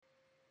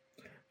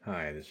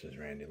Hi, this is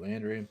Randy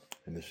Landry,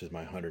 and this is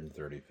my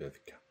 135th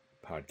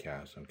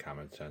podcast on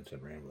common sense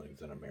and ramblings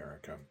in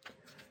America.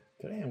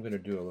 Today I'm going to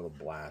do a little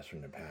blast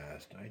from the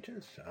past. I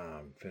just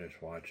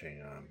finished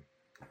watching,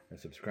 I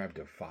subscribed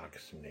to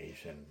Fox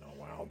Nation a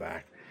while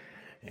back,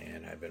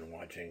 and I've been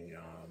watching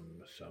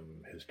some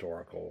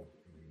historical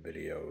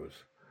videos,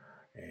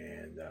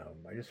 and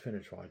I just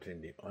finished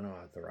watching the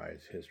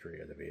unauthorized history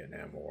of the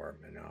Vietnam War,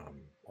 and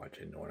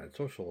watching the one on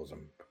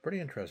socialism. Pretty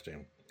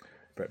interesting.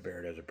 Brett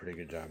Baird does a pretty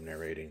good job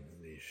narrating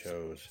these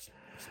shows.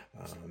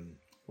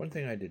 One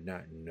thing I did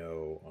not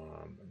know,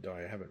 though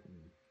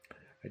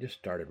I just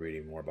started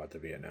reading more about the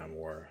Vietnam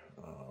War.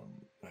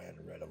 I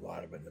hadn't read a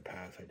lot of it in the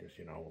past. I just,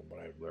 what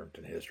I've learned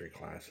in history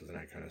classes and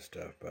that kind of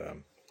stuff. But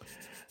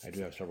I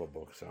do have several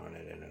books on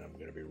it, and I'm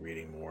going to be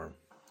reading more.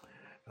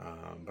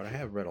 But I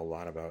have read a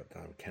lot about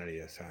Kennedy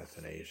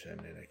assassination,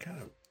 and I kind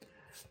of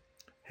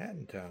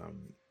hadn't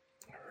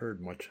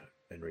heard much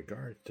in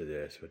regards to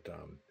this, but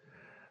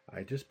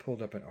I just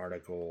pulled up an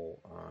article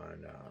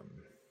on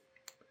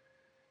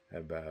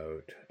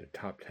about the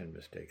top 10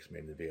 mistakes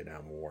made in the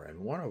Vietnam War,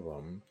 and one of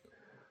them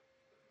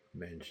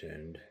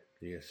mentioned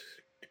the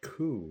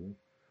coup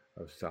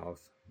of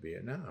South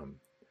Vietnam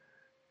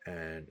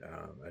and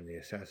the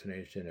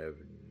assassination of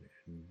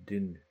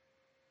Dinh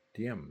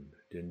Diem.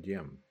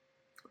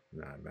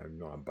 I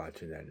know I'm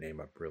botching that name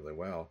up really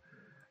well.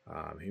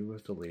 He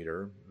was the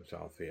leader of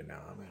South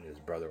Vietnam, and his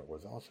brother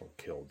was also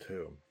killed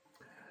too.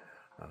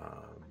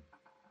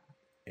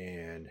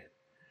 And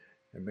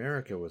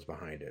America was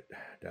behind it,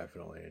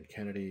 definitely. And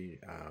Kennedy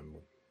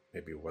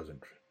maybe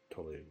wasn't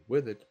totally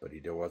with it, but he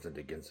wasn't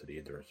against it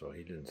either. So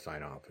he didn't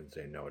sign off and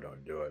say, no,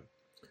 don't do it.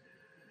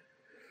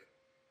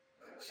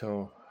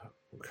 So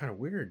kind of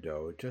weird,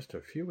 though, just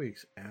a few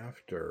weeks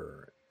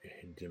after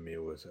Jimmy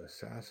was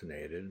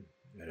assassinated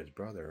and his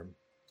brother,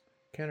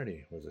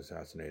 Kennedy was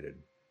assassinated.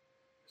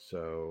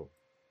 So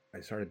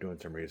I started doing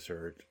some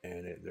research,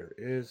 and there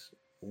is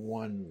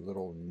one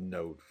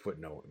little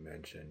footnote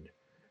mentioned,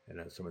 and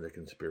some of the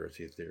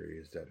conspiracy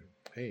theories that,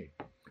 hey,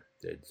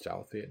 did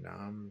South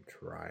Vietnam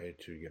try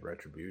to get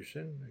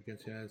retribution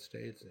against the United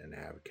States and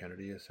have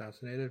Kennedy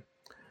assassinated?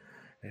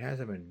 It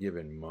hasn't been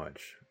given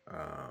much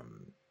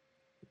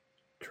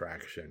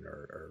traction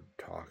or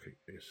talk,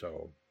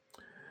 so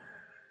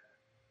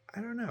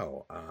I don't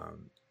know.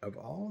 Of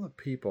all the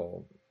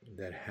people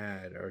that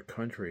had, or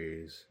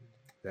countries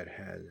that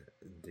had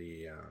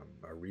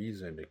a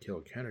reason to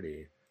kill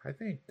Kennedy, I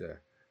think the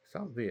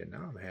South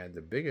Vietnam had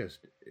the biggest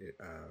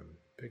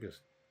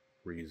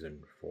reason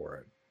for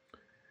it,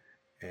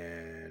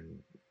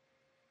 and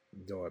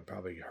though it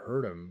probably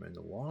hurt them in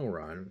the long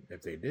run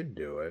if they did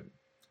do it,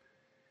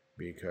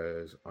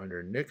 because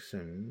under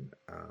Nixon,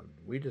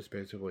 we just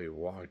basically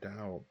walked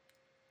out,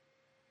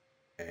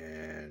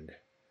 and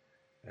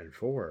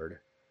Ford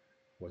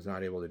was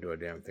not able to do a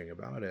damn thing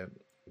about it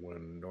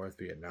when North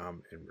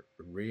Vietnam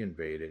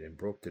reinvaded and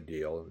broke the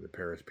deal, the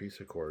Paris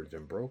Peace Accords,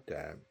 and broke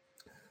that.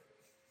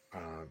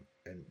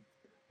 And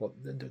well,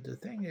 the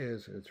thing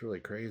is, it's really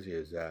crazy,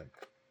 is that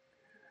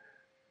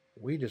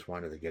we just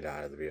wanted to get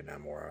out of the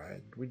Vietnam War.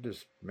 We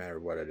just, matter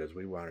what it is,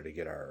 we wanted to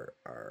get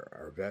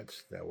our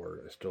vets that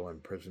were still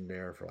in prison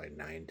there for like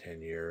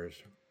 9-10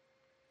 years,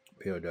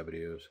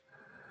 POWs.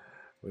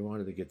 We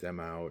wanted to get them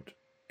out,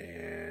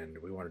 and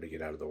we wanted to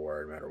get out of the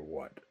war no matter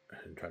what,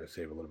 and try to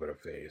save a little bit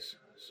of face.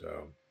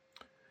 So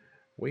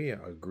we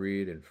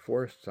agreed and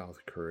forced South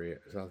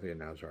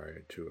Vietnam,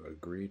 to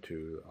agree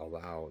to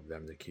allow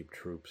them to keep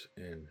troops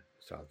in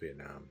South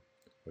Vietnam,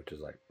 which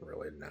is like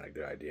really not a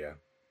good idea.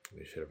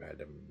 They should have had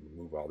to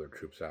move all their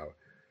troops out,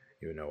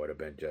 even though it would have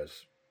been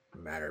just a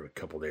matter of a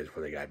couple of days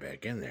before they got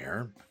back in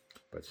there.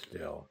 But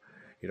still,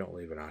 you don't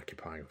leave an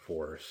occupying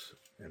force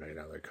in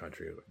another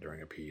country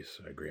during a peace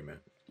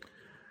agreement,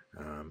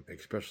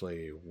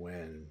 especially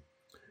when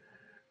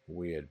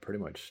we had pretty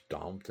much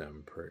stomped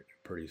them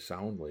pretty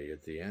soundly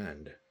at the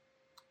end,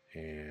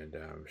 and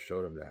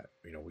showed them that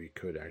we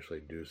could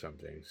actually do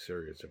something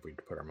serious if we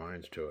put our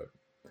minds to it.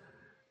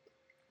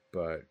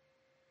 But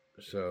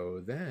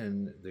so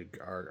then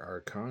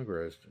our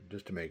Congress,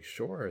 just to make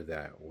sure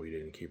that we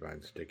didn't keep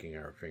on sticking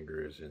our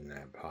fingers in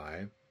that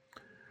pie,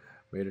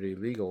 made it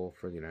illegal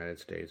for the United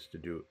States to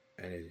do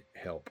any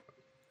help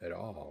at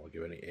all,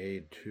 give any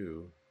aid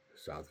to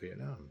South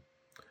Vietnam.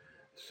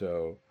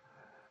 So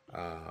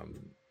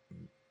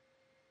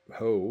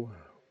Ho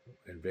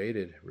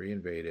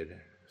reinvaded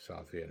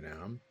South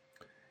Vietnam,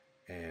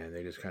 and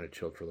they just kind of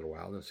chilled for a little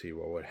while to see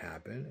what would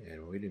happen,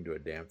 and we didn't do a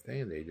damn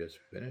thing. They just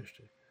finished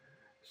it.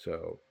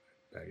 So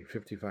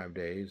 55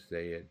 days,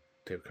 they had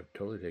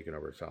totally taken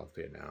over South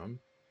Vietnam,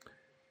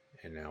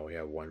 and now we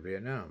have one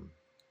Vietnam.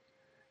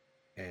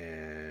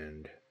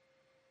 And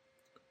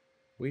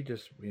we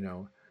just,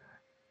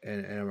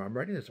 and I'm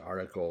writing this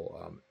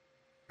article,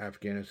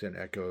 Afghanistan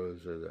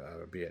Echoes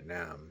of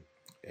Vietnam,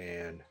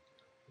 and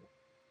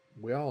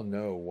we all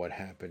know what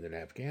happened in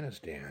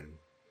Afghanistan,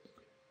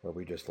 where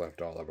we just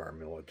left all of our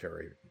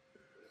military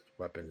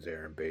weapons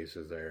there and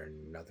bases there,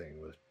 and nothing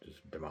was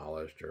just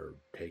demolished or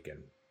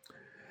taken.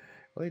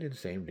 Well, they did the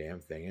same damn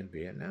thing in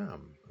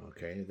Vietnam.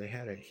 Okay, they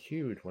had a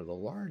huge, one of the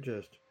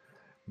largest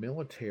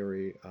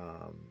military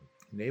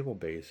naval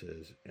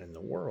bases in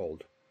the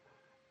world,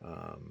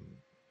 um,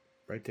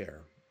 right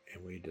there,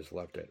 and we just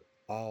left it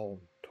all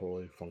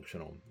totally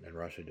functional. And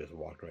Russia just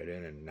walked right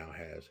in and now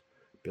has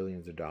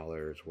billions of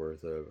dollars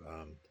worth of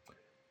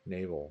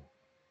naval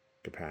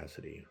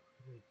capacity.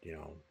 You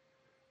know,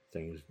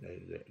 things,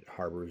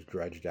 harbors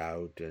dredged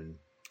out and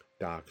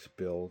docks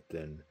built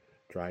and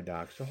dry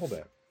docks, the whole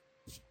bit.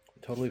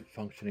 Totally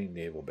functioning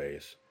naval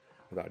base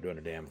without doing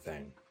a damn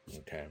thing.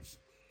 Okay,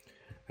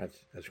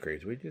 that's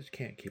crazy. We just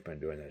can't keep on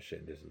doing that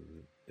shit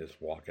and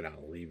just walking out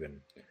and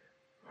leaving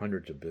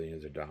hundreds of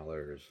billions of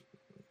dollars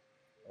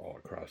all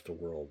across the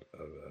world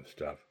of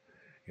stuff.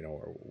 You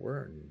know,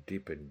 we're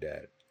deep in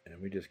debt, and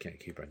we just can't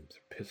keep on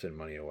pissing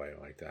money away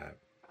like that.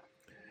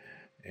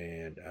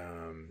 And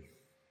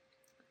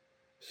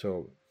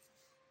so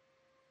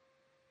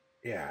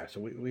yeah, so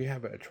we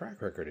have a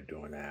track record of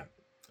doing that.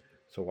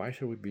 So why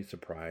should we be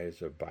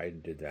surprised if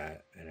Biden did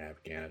that in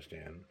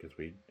Afghanistan? Because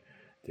we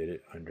did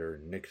it under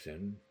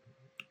Nixon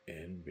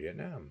in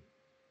Vietnam.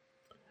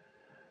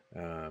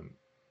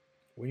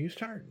 When you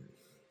start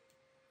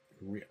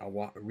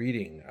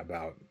reading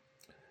about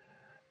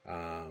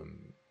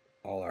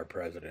all our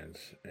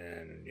presidents,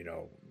 and you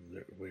know,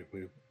 we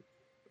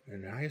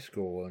in high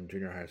school and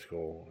junior high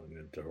school,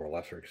 and to a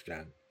lesser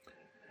extent,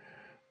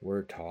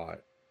 we're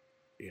taught,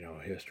 you know,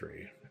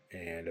 history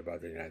and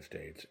about the United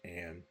States,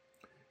 and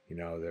you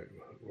know, that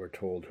we're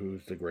told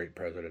who's the great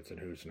presidents and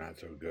who's not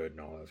so good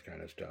and all this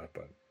kind of stuff.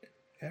 But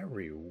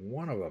every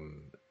one of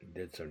them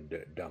did some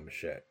dumb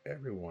shit.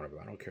 Every one of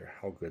them. I don't care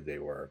how good they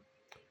were.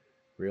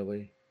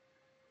 Really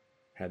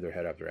had their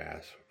head up their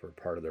ass for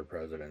part of their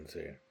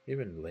presidency.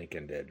 Even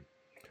Lincoln did.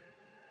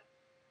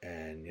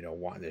 And, you know,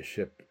 wanting to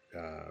ship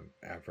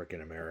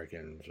African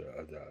Americans,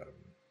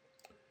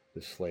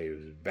 the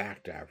slaves,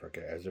 back to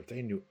Africa as if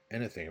they knew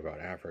anything about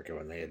Africa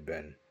when they had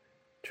been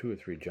 2 or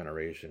 3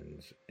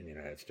 generations in the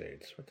United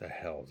States. What the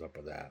hell's up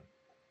with that?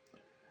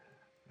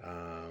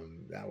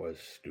 That was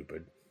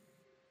stupid.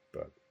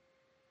 But,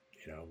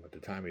 you know, at the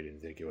time we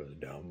didn't think it was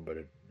dumb, but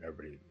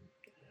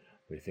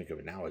we think of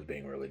it now as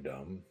being really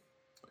dumb.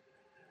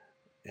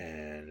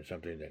 And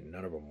something that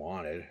none of them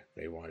wanted.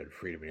 They wanted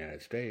freedom in the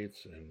United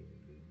States, and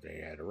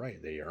they had a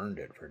right. They earned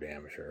it for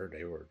damn sure.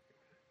 They were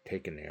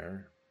taken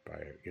there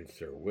against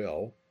their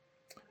will,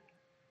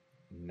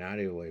 not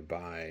only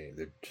by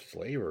the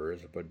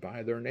slavers, but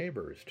by their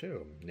neighbors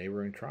too,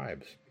 neighboring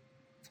tribes.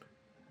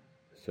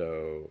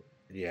 So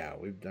yeah,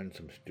 we've done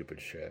some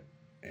stupid shit,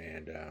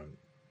 and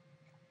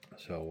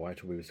so why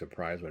should we be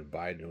surprised when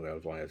Biden, who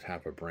only has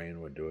half a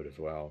brain, would do it as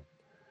well?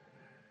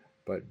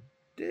 But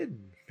did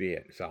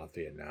South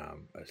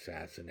Vietnam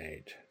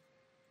assassinate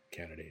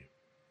Kennedy?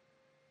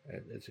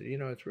 It's, you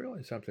know, it's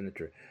really something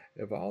that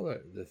if all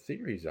the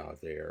theories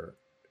out there,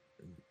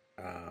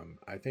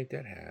 I think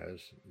that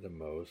has the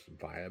most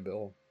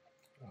viable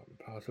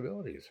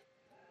possibilities.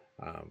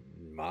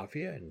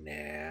 Mafia?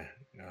 Nah.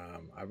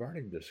 I've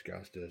already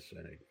discussed this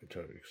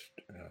to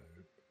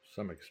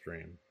some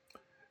extreme,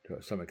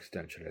 to some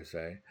extent, should I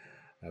say,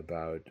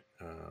 about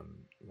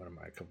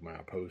a couple of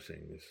my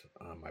postings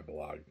on my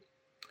blog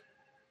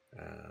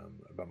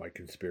about my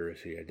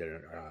conspiracy. I did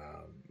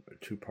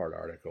a 2-part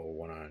article,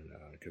 one on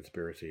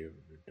conspiracy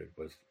that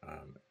was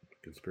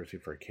conspiracy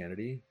for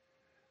Kennedy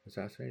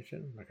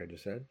assassination, like I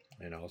just said,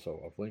 and also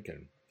of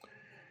Lincoln.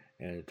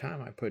 And at the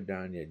time I put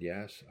down that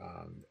yes,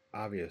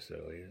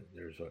 obviously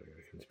there's a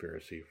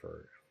conspiracy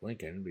for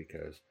Lincoln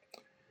because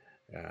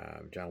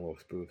John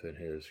Wilkes Booth and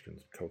his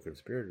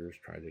co-conspirators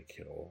tried to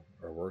kill,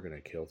 or were going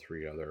to kill,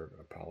 3 other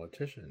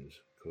politicians,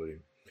 including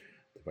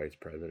the Vice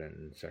President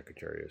and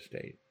Secretary of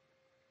State,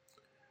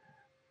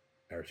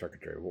 or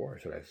Secretary of War,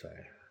 should I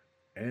say,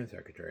 and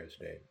Secretary of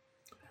State.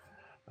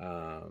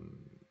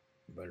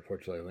 But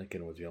unfortunately,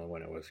 Lincoln was the only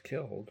one that was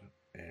killed,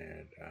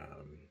 and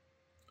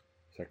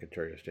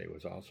Secretary of State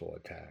was also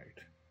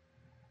attacked,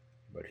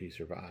 but he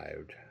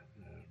survived.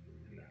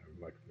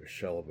 Like a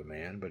shell of a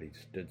man, but he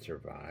did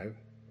survive.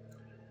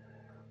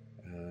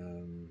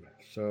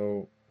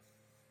 So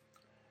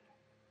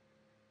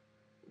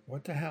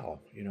what the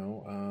hell, you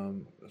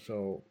know?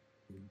 So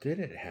did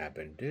it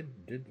happen?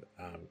 Did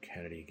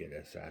Kennedy get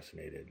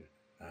assassinated?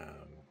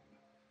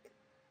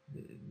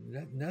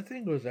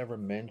 Nothing was ever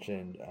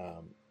mentioned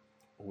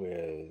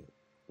with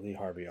Lee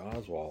Harvey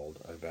Oswald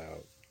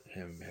about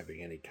him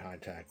having any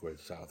contact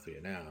with South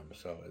Vietnam.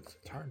 So it's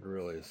hard to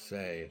really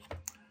say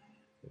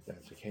if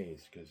that's the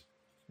case, because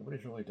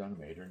nobody's really done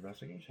a major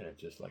investigation. It's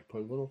just like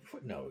put little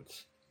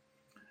footnotes.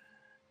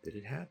 Did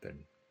it happen?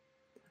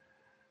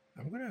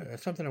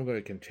 That's something I'm going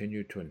to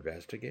continue to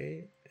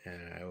investigate,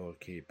 and I will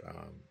keep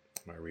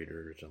my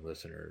readers and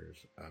listeners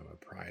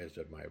apprised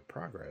of my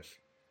progress,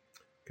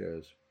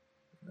 because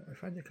I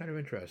find it kind of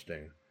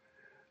interesting.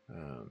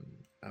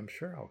 I'm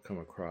sure I'll come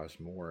across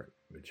more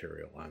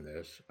material on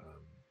this.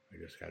 I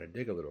just got to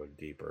dig a little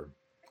deeper.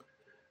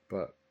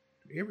 But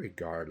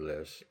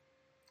irregardless,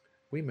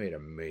 we made a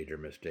major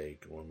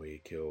mistake when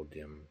we killed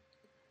him.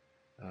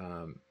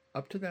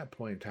 Up to that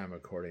point in time,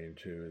 according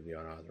to the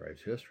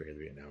unauthorized history of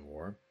the Vietnam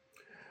War,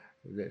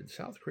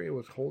 South Korea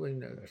was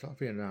holding, South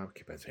Vietnam, I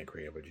keep on saying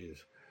Korea, but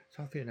Jesus,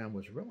 South Vietnam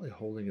was really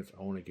holding its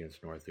own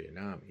against North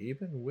Vietnam,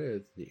 even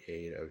with the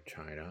aid of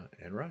China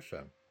and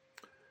Russia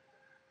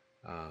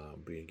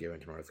being given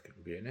to North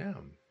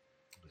Vietnam.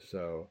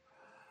 So,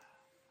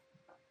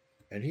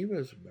 and he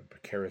was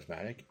a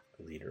charismatic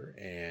leader,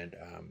 and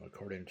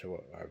according to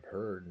what I've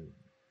heard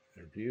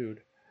and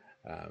viewed,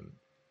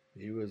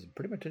 he was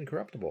pretty much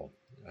incorruptible.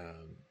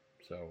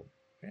 So,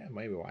 yeah,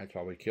 maybe that's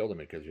why we killed him,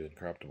 because he was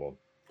incorruptible.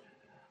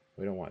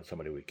 We don't want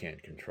somebody we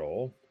can't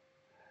control.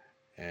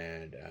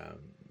 And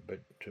but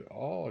to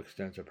all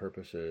extents and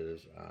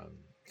purposes,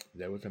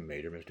 that was a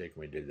major mistake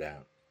when we did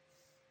that.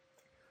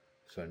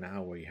 So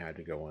now we had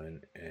to go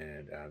in,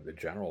 and the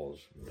generals,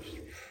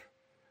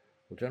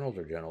 well, generals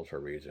are generals for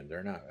a reason.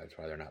 They're not. That's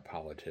why they're not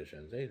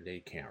politicians. They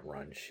can't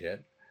run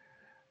shit.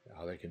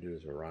 All they can do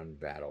is run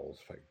battles,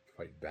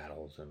 fight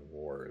battles and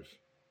wars.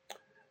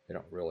 They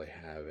don't really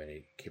have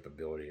any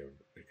capability of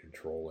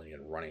controlling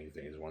and running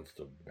things once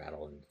the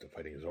battle and the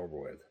fighting is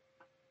over with.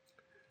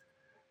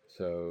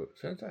 So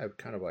since I've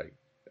kind of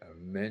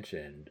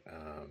mentioned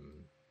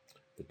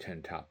the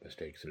 10 top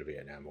mistakes of the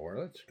Vietnam War,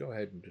 let's go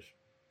ahead and just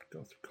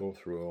go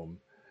through them,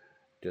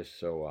 just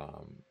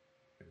so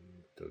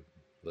the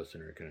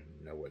listener can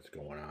know what's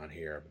going on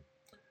here.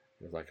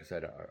 Because like I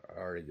said,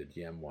 already the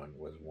DM one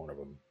was one of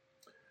them.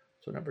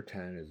 So number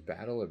 10 is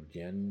Battle of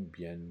Dien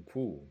Bien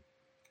Phu.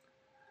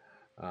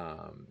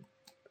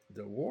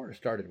 The war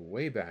started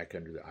way back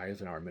under the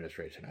Eisenhower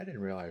administration. I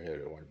didn't realize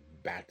it went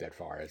back that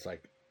far. It's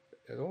like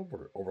it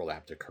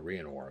overlapped the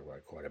Korean War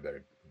quite a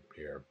bit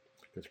here,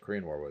 because the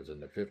Korean War was in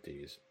the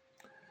 50s.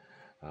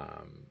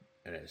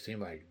 And it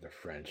seemed like the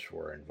French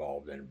were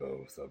involved in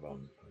both of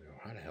them.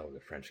 How the hell did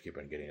the French keep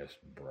on getting us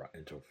brought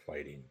into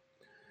fighting?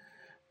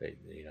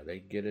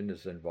 They get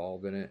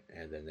involved in it,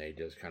 and then they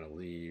just kind of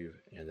leave,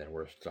 and then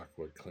we're stuck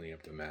with cleaning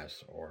up the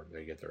mess, or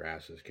they get their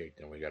asses kicked,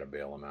 and we got to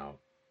bail them out.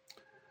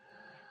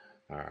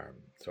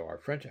 So our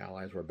French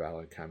allies were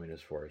battling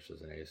communist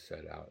forces, and they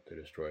set out to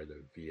destroy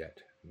the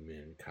Viet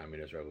Minh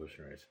communist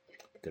revolutionaries.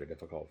 But did a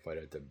difficult fight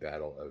at the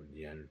Battle of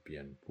Dien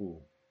Bien Phu.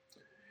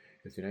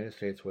 If the United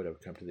States would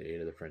have come to the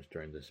aid of the French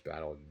during this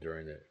battle,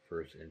 during the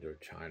first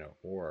Indochina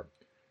War,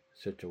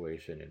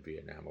 situation in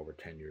Vietnam over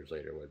 10 years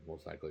later would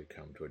most likely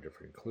come to a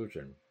different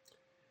conclusion.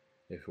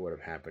 If it would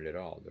have happened at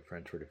all, the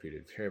French were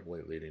defeated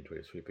terribly, leading to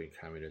a sweeping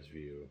communist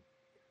view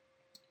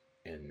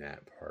in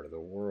that part of the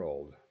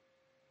world.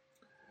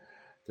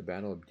 The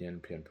Battle of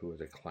Dien Bien Phu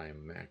was a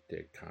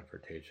climactic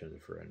confrontation of the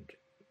French.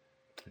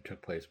 It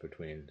took place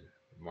between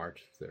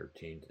March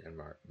 13th and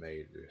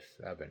May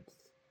 7th,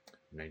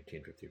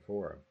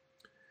 1954.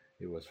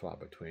 It was fought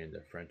between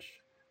the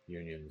French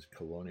Union's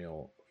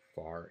colonial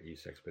Far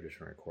East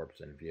Expeditionary Corps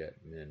and Viet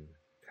Minh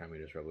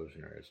communist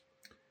revolutionaries.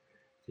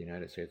 The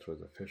United States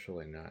was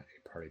officially not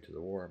a party to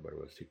the war, but it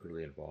was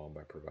secretly involved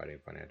by providing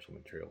financial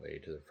material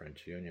aid to the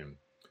French Union,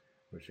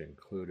 which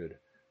included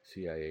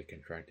CIA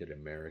contracted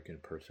American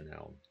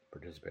personnel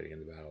participating in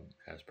the battle,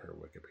 as per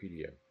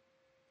Wikipedia.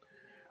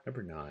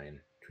 Number 9,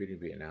 treating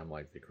Vietnam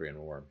like the Korean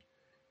War.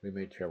 We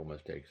made terrible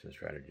mistakes in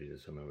strategies,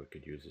 assuming we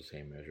could use the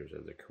same measures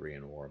as the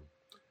Korean War.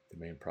 The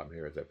main problem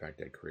here is the fact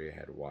that Korea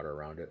had water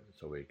around it,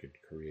 so we could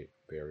create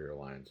barrier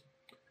lines.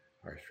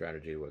 Our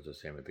strategy was the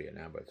same in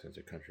Vietnam, but since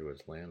the country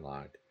was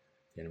landlocked,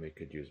 the enemy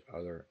could use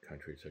other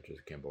countries such as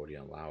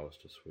Cambodia and Laos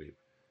to sweep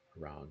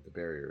around the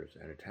barriers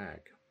and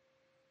attack.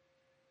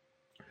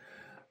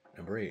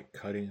 Number 8,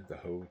 cutting the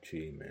Ho Chi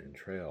Minh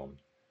Trail.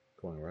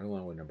 Going right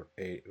along with number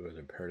 8, it was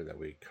imperative that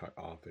we cut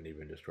off and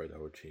even destroy the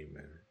Ho Chi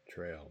Minh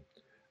Trail.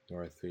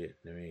 North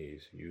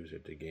Vietnamese used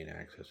it to gain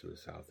access to the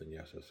South, and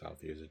yes, the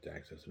South used it to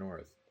access the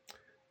North.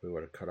 If we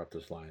would have cut off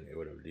this line, it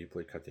would have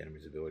deeply cut the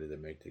enemy's ability to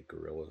make the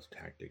guerrillas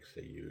tactics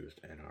they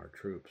used and our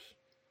troops.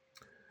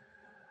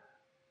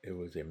 It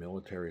was a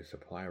military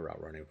supply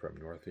route running from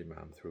North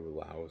Vietnam through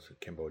Laos,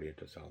 Cambodia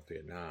to South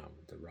Vietnam.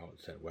 The route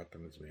sent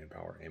weapons,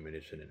 manpower,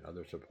 ammunition, and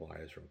other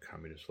supplies from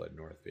communist-led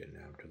North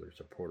Vietnam to their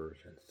supporters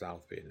in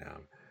South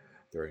Vietnam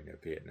during the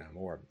Vietnam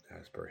War,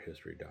 as per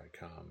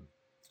History.com.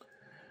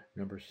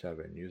 Number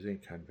 7, using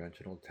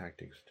conventional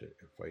tactics to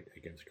fight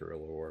against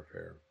guerrilla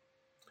warfare.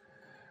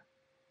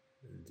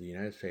 The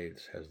United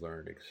States has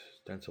learned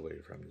extensively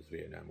from this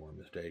Vietnam War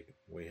mistake.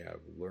 We have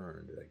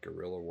learned that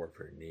guerrilla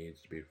warfare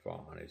needs to be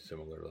fought on a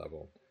similar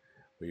level.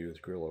 We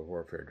used guerrilla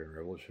warfare during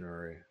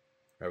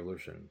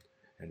Revolution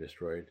and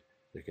destroyed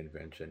the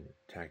convention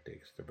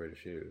tactics the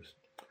British used.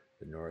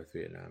 The North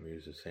Vietnam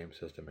used the same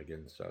system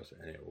against us,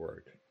 and it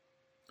worked.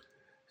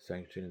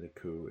 Sanctioning the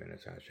coup and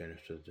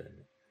assassination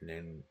of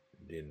Ninh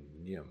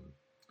Diem.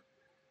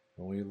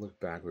 When we look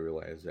back, we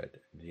realize that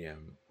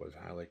Diem was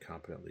a highly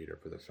competent leader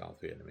for the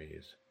South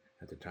Vietnamese.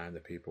 At the time, the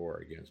people were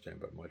against him,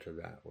 but much of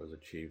that was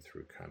achieved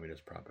through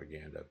communist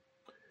propaganda.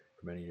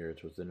 For many years,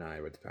 it was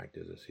denied, but the fact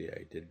is the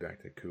CIA did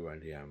back the coup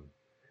on Diem.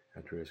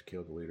 After he was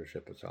killed, the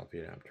leadership of South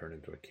Vietnam turned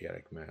into a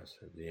chaotic mess.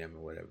 If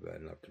Diem would have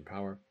been left in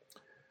power,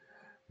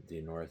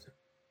 the North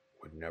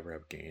would never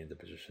have gained the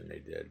position they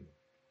did.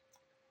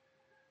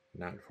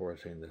 not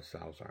forcing the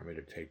South's army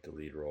to take the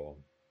lead role.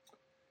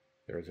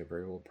 There is a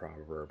very old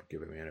proverb,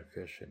 give a man a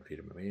fish and feed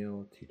him a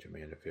meal, teach a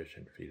man to fish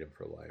and feed him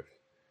for life.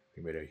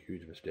 We made a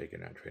huge mistake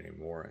in not training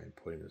more and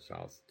putting the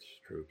South's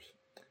troops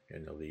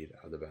in the lead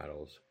of the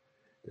battles.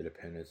 The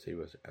dependency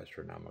was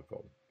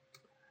astronomical.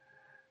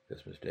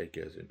 This mistake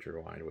is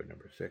intertwined with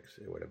number 6.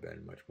 It would have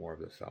been much more of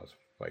the South's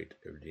fight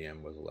if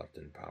DM was left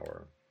in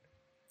power.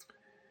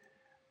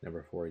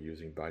 Number 4,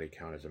 using body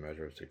count as a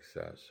measure of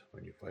success.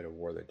 When you fight a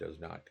war that does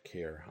not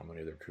care how many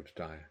of their troops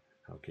die,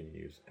 how can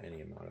you use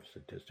any amount of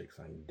statistics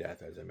on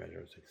death as a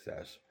measure of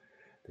success?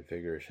 The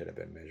figures should have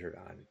been measured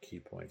on key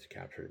points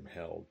captured and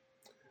held,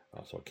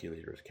 also key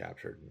leaders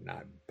captured,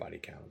 not body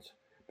counts.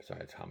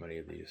 Besides, how many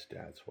of these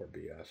stats were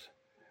BS?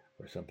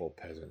 Were simple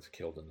peasants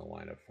killed in the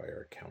line of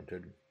fire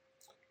counted?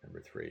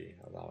 Number 3,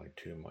 allowing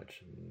too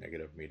much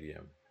negative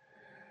medium.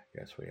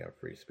 Yes, we have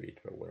free speech,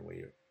 but when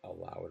we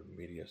allowed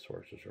media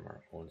sources from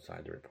our own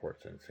side to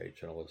report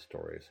sensationalist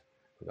stories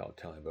without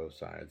telling both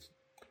sides,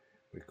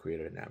 we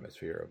created an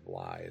atmosphere of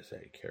lies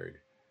that carried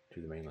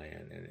to the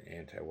mainland and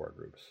anti-war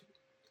groups.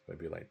 It would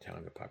be like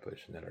telling the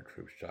population that our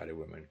troops shot a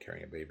woman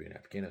carrying a baby in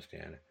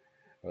Afghanistan,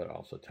 but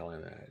also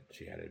telling that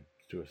she had a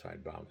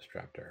suicide bomb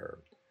strapped to her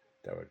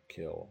that would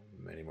kill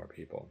many more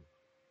people.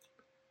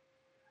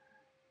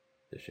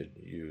 They should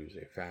use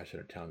a fashion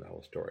of telling the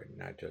whole story,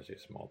 not just a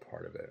small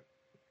part of it.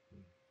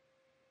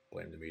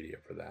 Blame the media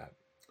for that.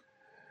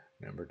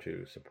 Number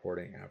 2,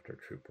 supporting after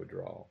troop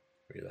withdrawal.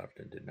 We left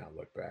and did not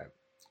look back.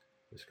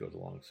 This goes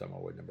along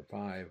somewhat with number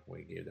 5.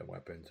 We gave them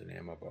weapons and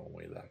ammo, but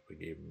when we left, we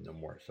gave them no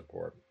more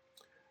support.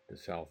 The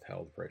South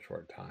held for a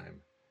short time,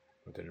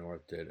 but the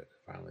North did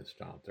finally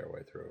stomp their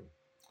way through.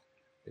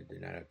 They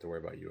did not have to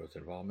worry about U.S.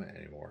 involvement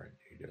anymore.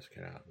 You just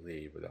cannot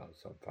leave without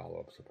some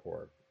follow-up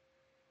support.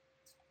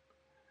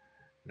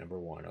 Number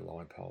 1,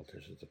 allowing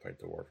politicians to fight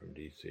the war from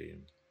D.C.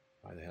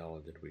 Why the hell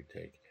did we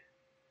take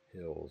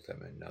hills that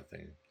meant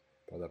nothing,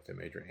 but left a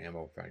major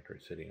ammo factory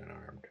sitting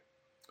unarmed?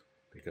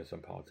 Because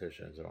some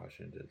politicians in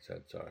Washington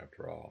said so.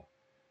 After all,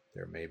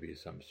 there may be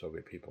some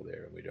Soviet people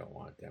there, and we don't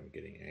want them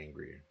getting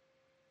angry.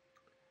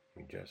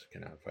 You just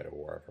cannot fight a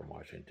war from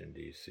Washington,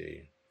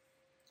 D.C.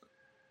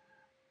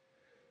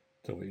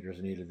 The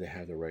leaders needed to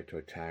have the right to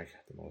attack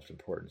the most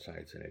important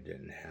sites, and it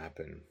didn't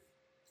happen.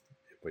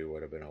 If we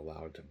would have been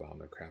allowed to bomb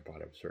the crap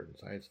out of certain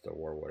sites, the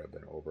war would have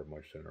been over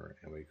much sooner,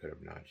 and we could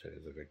have notched it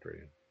as a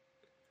victory.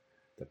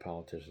 The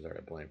politicians are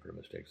to blame for the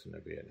mistakes in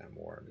the Vietnam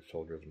War. The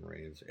soldiers,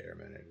 Marines,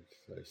 airmen,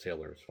 and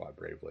sailors fought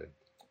bravely.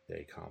 They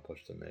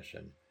accomplished the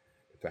mission.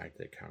 The fact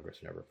that Congress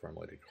never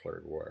formally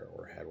declared war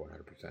or had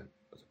 100%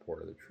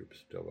 support of the troops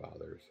still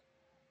bothers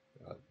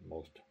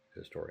most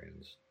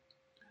historians.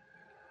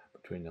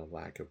 Between the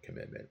lack of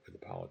commitment with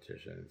the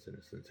politicians and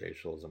the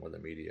sensationalism with the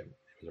media,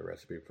 it was a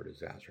recipe for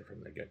disaster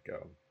from the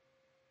get-go.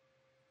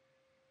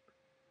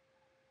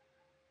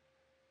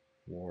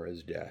 War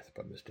is death,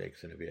 but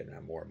mistakes in the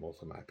Vietnam War,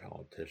 most of my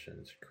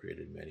politicians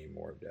created many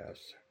more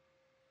deaths.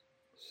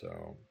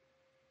 So,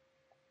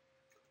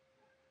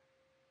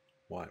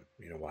 why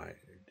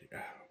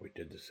we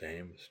did the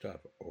same stuff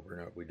over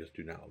and over. We just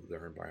do not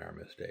learn by our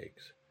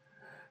mistakes.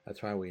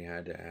 That's why we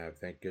had to have,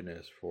 thank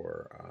goodness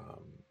for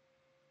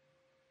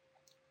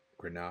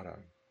Grenada,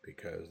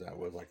 because that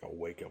was like a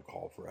wake-up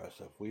call for us.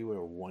 If we would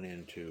have went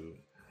into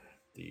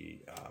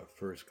the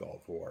first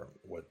Gulf War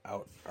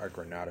without our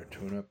Grenada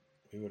tune-up,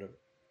 we would have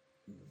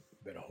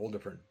been a whole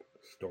different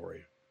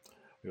story.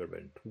 We would have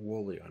been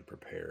totally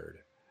unprepared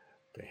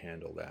to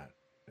handle that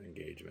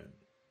engagement.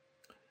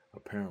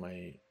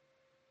 Apparently,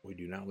 we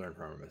do not learn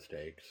from our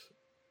mistakes,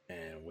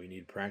 and we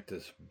need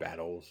practice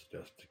battles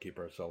just to keep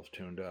ourselves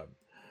tuned up.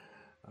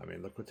 I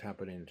mean, look what's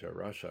happening to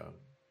Russia.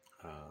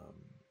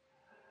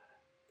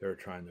 They're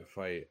trying to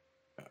fight,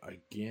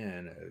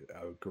 again,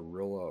 a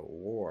guerrilla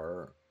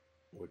war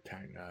with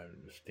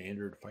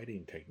standard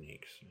fighting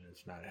techniques, and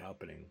it's not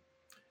happening.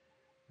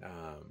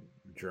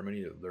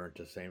 Germany learned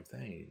the same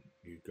thing.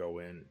 You go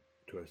in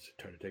to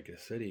try to take a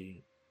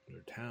city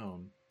or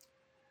town,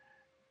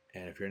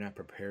 and if you're not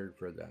prepared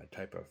for that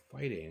type of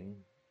fighting,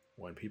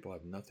 when people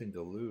have nothing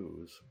to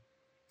lose,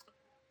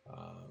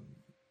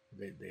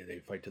 they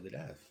fight to the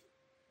death.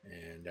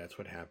 And that's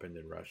what happened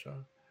in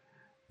Russia.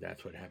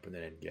 That's what happened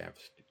in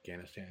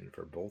Afghanistan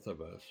for both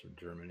of us,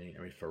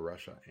 for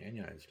Russia and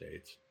United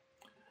States.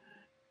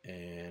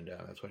 And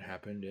that's what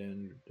happened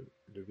in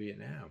the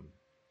Vietnam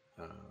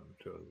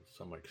to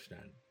some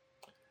extent.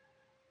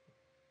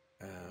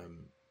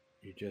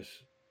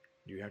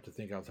 You have to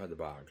think outside the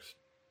box.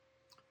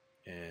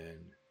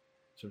 And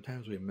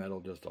sometimes we meddle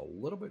just a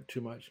little bit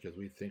too much because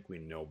we think we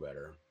know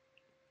better.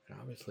 And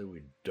obviously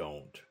we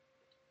don't.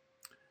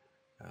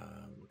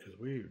 Because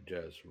we're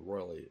just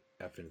royally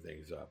effing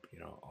things up.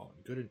 All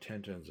good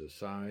intentions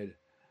aside,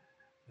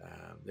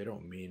 they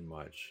don't mean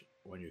much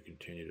when you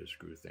continue to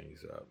screw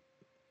things up.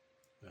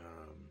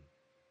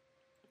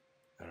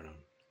 I don't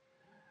know.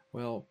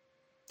 Well,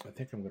 I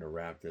think I'm going to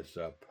wrap this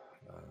up.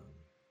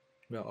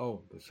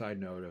 The side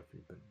note, if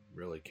you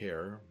really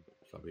care,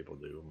 some people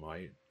do,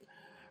 might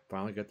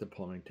finally get the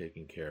plumbing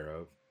taken care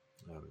of.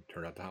 It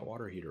turned out the hot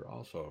water heater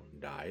also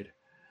died.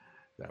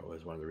 That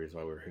was one of the reasons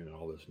why we were hearing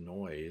all this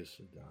noise.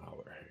 The hot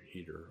water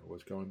heater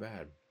was going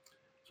bad.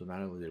 So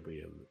not only did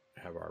we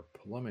have our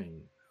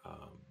plumbing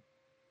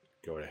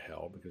go to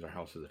hell because our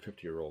house is a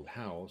 50-year-old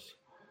house,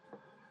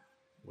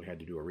 we had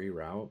to do a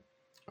reroute.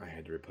 I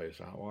had to replace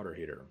the hot water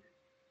heater.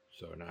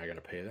 So now I got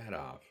to pay that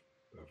off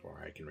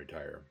before I can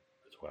retire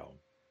as well.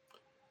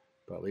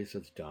 But at least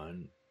it's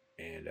done.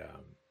 And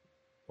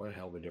what a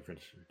hell of a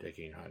difference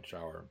taking a hot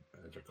shower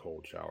as a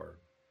cold shower.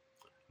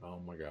 Oh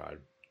my God.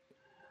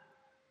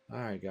 All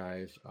right,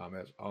 guys.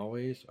 As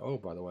always, oh,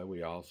 by the way,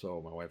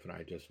 my wife and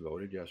I just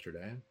voted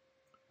yesterday.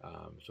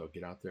 So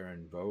get out there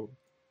and vote.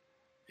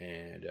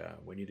 And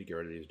we need to get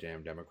rid of these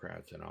damn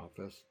Democrats in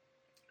office,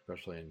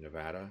 especially in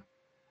Nevada.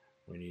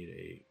 We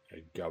need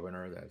a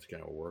governor that's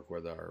going to work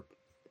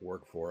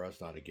for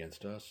us, not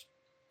against us,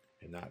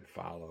 and not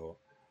follow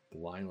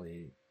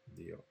blindly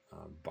the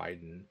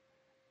Biden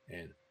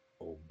and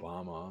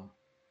Obama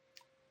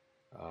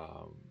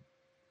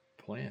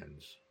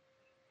plans,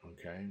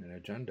 okay, an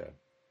agenda.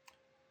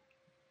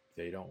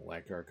 They don't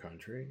like our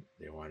country.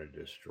 They want to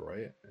destroy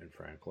it. And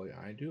frankly,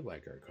 I do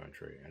like our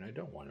country, and I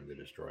don't want them to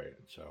destroy it.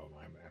 So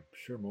I'm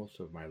sure most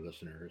of my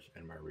listeners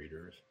and my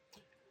readers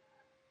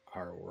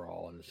we're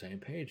all on the same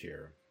page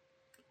here.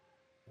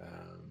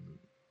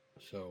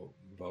 So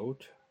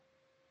vote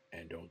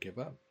and don't give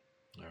up.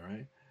 All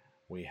right.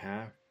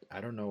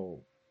 I don't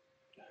know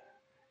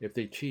if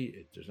they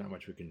cheat, there's not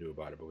much we can do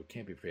about it, but we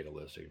can't be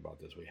fatalistic about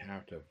this. We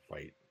have to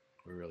fight.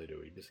 We really do.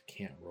 We just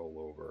can't roll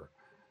over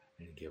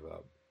and give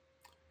up.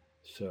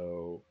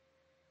 So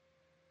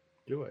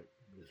do it.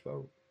 Just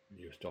vote.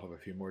 You still have a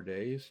few more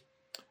days.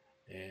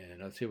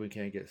 And let's see if we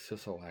can't get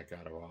Sisolak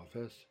out of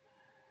office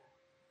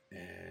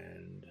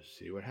and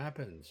see what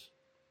happens.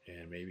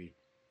 And maybe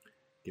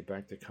get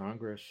back to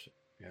Congress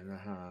and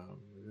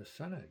the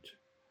Senate,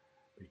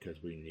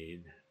 because we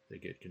need to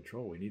get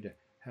control. We need to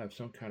have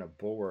some kind of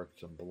bulwark,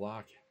 some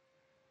block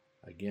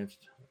against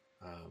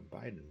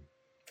Biden.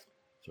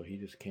 So he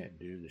just can't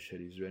do the shit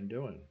he's been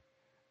doing.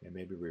 And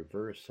maybe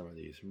reverse some of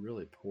these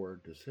really poor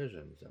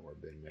decisions that were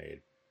being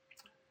made.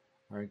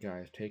 All right,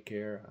 guys, take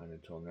care. And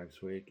until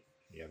next week,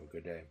 you have a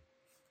good day.